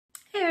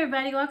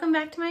everybody, welcome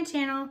back to my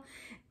channel.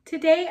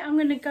 Today I'm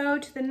going to go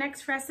to the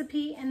next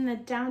recipe in the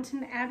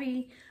Downton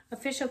Abbey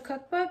official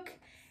cookbook,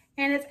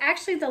 and it's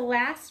actually the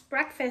last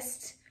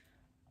breakfast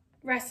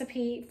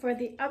recipe for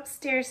the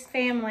upstairs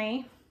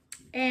family,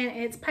 and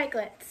it's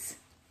pikelets.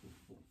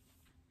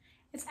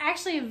 It's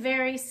actually a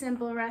very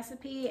simple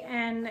recipe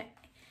and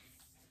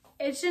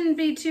it shouldn't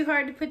be too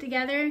hard to put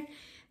together.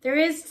 There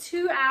is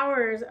 2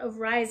 hours of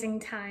rising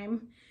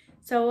time,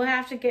 so we'll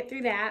have to get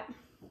through that.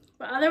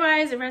 But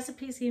otherwise, the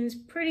recipe seems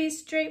pretty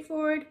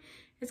straightforward.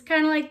 It's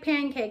kind of like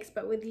pancakes,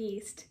 but with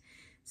yeast.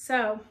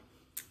 So,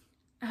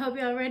 I hope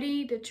y'all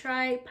ready to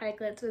try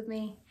pikelets with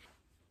me.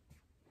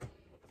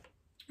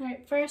 All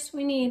right, first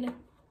we need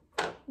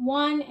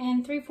 1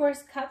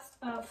 3/4 cups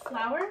of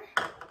flour.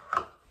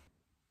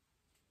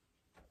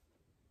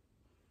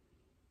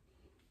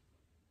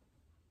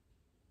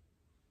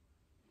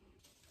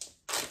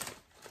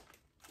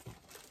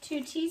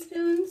 2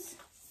 teaspoons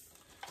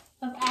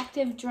of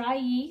active dry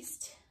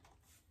yeast.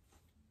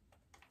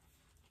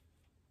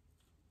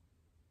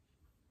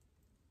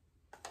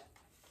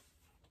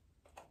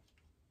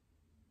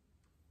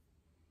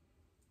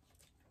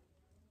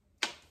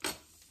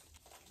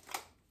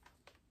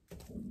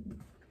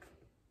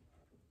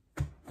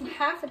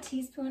 1/2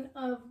 teaspoon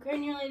of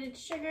granulated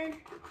sugar.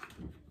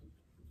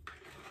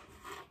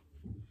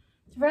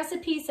 The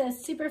recipe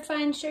says super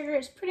fine sugar.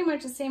 It's pretty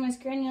much the same as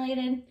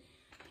granulated.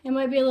 It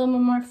might be a little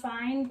bit more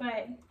fine,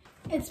 but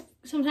it's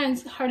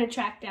sometimes hard to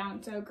track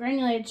down, so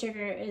granulated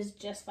sugar is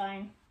just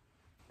fine.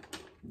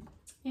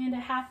 And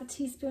 1/2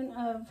 teaspoon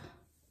of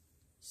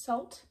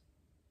salt.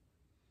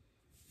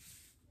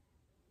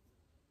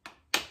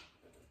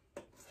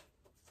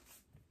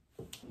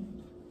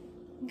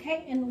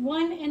 Okay, and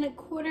 1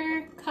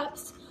 1/4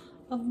 cups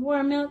of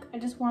warm milk. I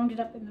just warmed it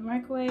up in the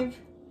microwave.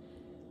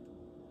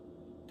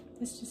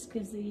 This just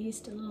gives the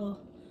yeast a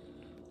little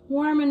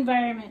warm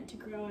environment to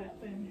grow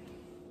up in.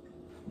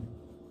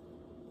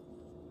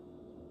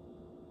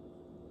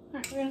 All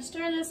right, we're gonna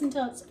stir this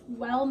until it's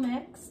well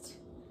mixed.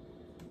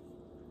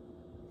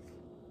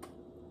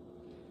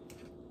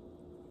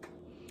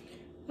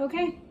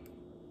 Okay,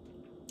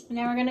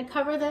 now we're gonna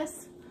cover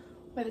this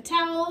with a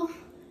towel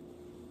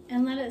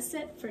and let it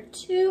sit for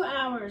 2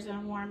 hours in a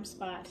warm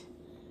spot.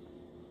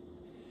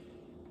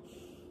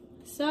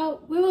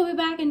 So we will be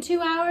back in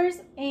 2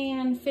 hours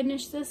and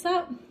finish this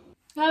up.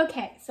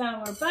 Okay,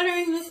 so we're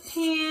buttering this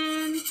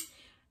pan.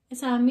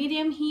 It's on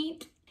medium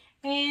heat,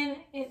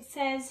 and it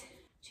says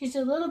just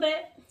a little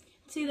bit.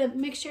 See, the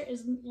mixture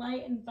is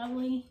light and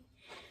bubbly.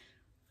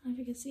 I don't know if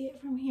you can see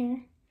it from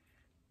here.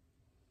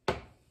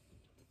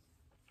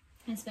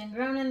 It's been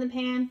grown in the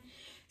pan.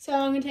 So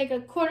I'm gonna take a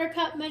 1/4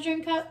 cup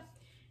measuring cup,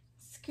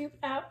 scoop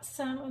out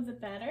some of the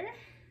batter,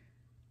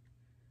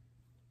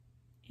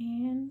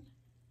 and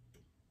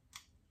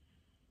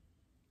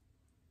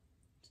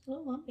it's a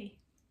little lumpy.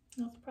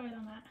 No surprise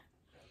on that.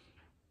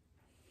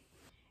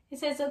 It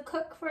says it'll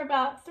cook for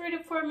about 3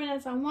 to 4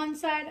 minutes on one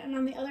side, and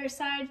on the other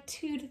side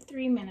 2 to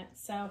 3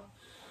 minutes. So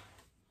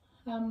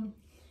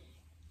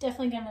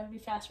definitely gonna be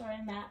fast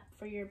forwarding that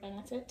for your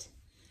benefit.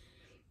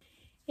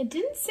 It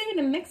didn't say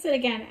to mix it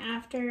again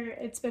after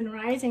it's been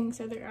rising,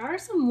 so there are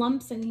some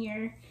lumps in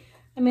here.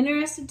 I'm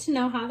interested to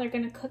know how they're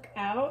gonna cook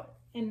out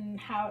and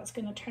how it's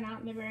gonna turn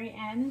out in the very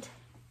end.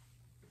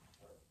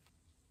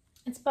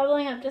 It's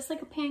bubbling up just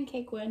like a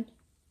pancake would.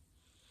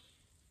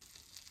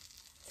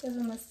 So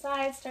when the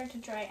sides start to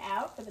dry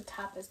out, but the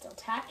top is still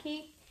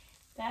tacky,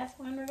 that's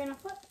when we're gonna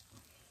flip.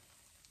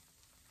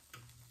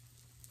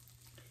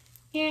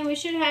 And we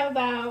should have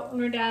about, when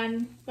we're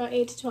done, about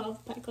 8 to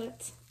 12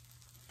 pikelets.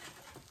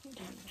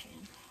 Down the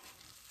pan.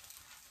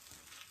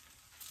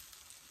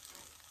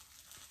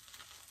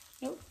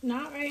 Nope,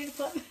 not ready to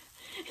flip.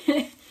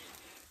 This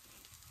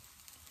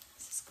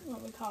is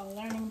what we call a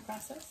learning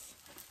process.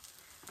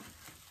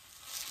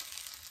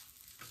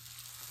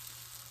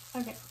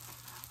 Okay.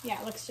 Yeah,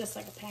 it looks just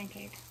like a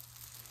pancake.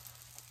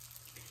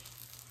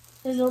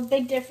 There's a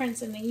big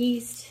difference in the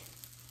yeast.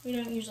 We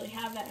don't usually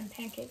have that in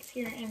pancakes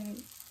here in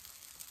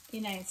the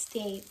United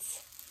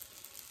States.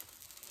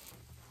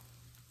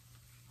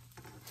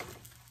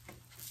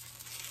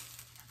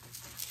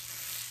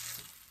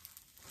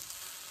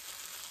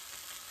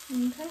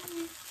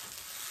 Okay.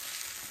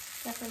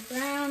 Pepper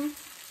brown.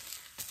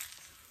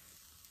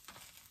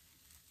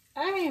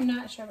 I am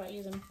not sure about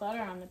using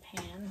butter on the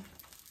pan,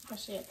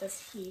 especially at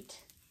this heat.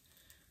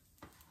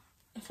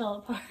 It fell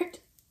apart.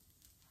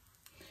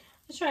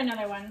 Let's try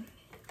another one.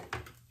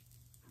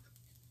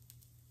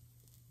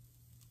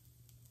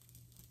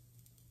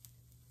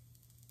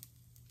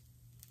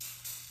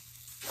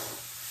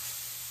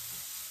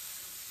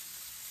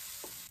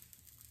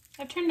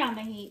 I've turned down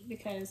the heat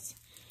because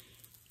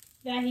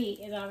that heat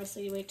is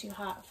obviously way too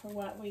hot for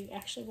what we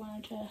actually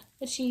wanted to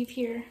achieve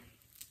here.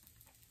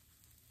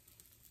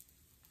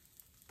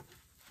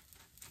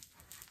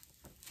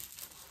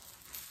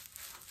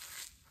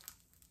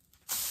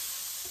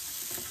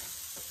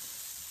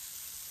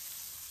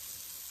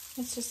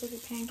 It's just like a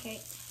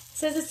pancake. It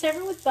says to serve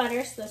it with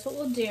butter, so that's what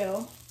we'll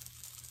do.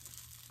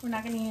 We're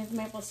not going to use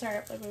maple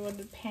syrup like we would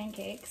with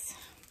pancakes.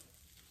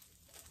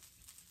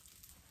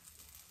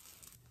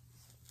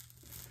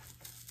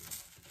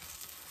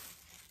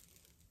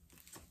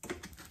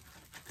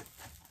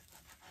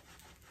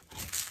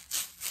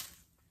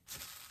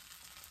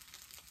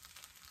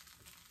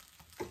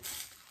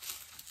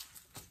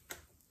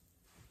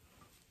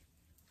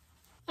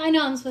 I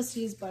know I'm supposed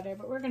to use butter,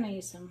 but we're going to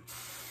use some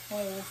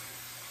oil.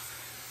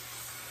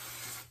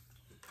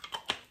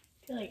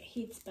 I feel like it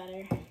heats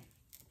better.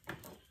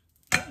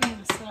 I'm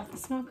going to set off the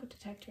smoke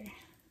detector.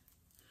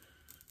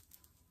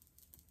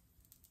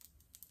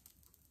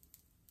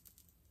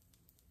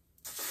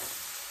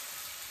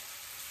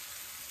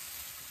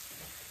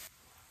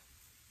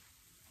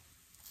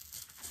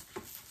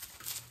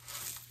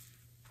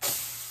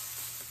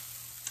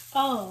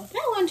 Oh,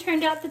 that one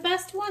turned out the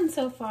best one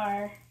so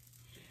far.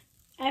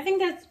 I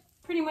think that's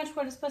pretty much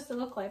what it's supposed to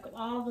look like with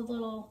all the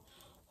little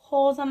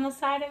holes on the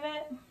side of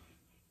it.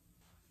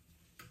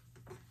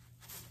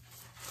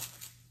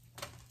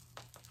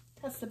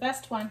 That's the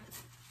best one.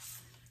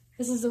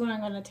 This is the one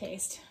I'm going to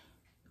taste.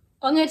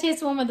 I'm going to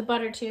taste the one with the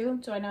butter too,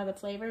 so I know the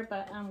flavor,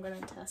 but I'm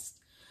going to test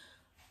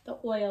the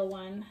oil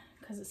one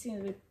because it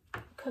seems to be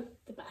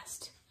cooked the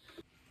best.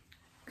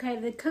 Okay,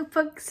 the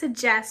cookbook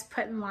suggests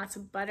putting lots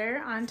of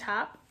butter on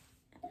top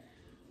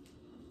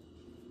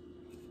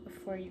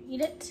before you eat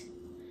it.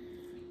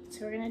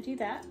 So we're gonna do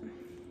that.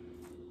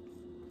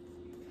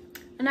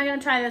 I'm not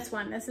gonna try this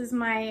one. This is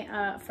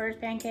my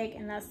first pancake,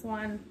 and that's the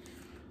one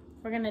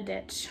we're gonna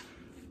ditch.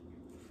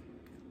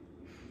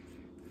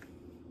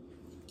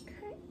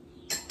 Okay.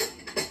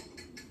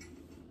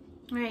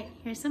 All right,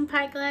 here's some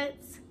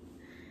pikelets.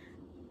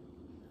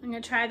 I'm gonna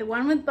try the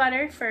one with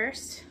butter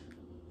first,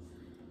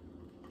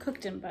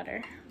 cooked in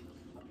butter.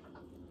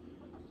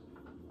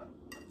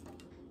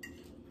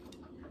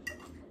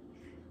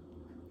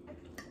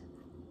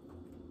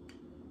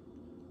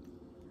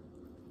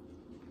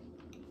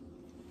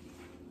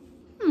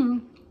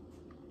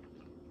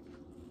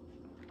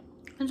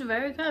 It's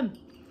very good.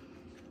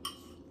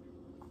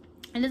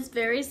 And it's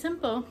very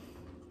simple.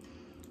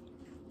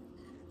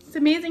 It's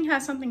amazing how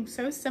something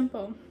so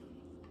simple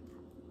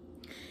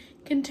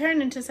can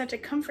turn into such a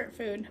comfort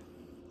food.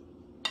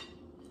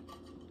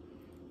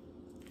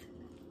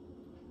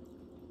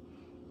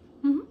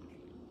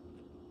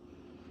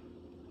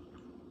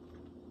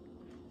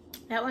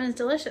 That one is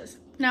delicious.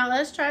 Now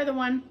let's try the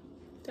one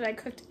that I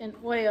cooked in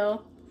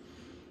oil.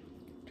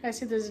 Try to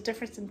see if there's a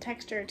difference in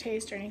texture or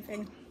taste or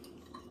anything.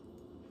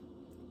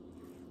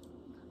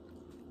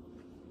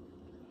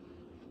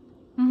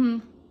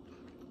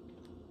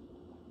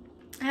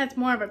 It has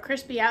more of a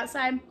crispy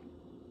outside,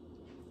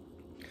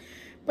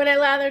 but I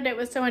lathered it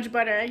with so much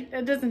butter,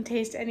 it doesn't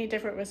taste any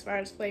different as far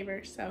as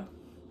flavor, so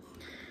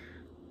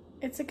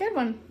it's a good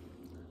one.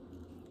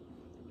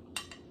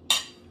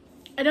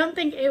 I don't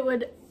think it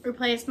would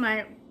replace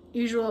my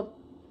usual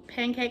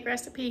pancake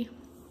recipe,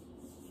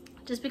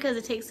 just because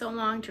it takes so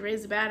long to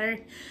raise the batter.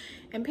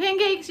 And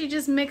pancakes, you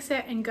just mix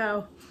it and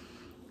go.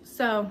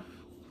 So,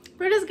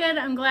 fruit is good.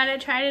 I'm glad I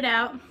tried it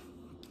out.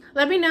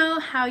 Let me know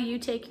how you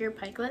take your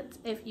pikelets,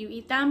 if you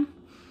eat them.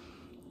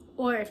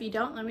 Or if you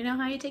don't, let me know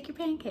how you take your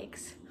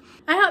pancakes.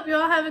 I hope you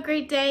all have a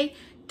great day.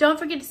 Don't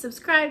forget to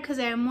subscribe because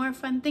I have more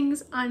fun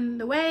things on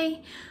the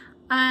way.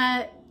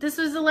 This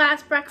was the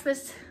last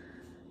breakfast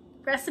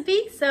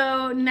recipe.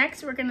 So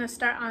next we're going to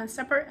start on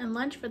supper and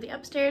lunch for the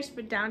upstairs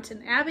for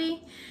Downton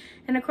Abbey.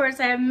 And of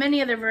course I have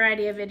many other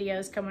variety of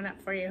videos coming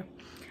up for you.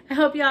 I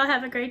hope you all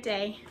have a great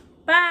day.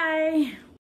 Bye!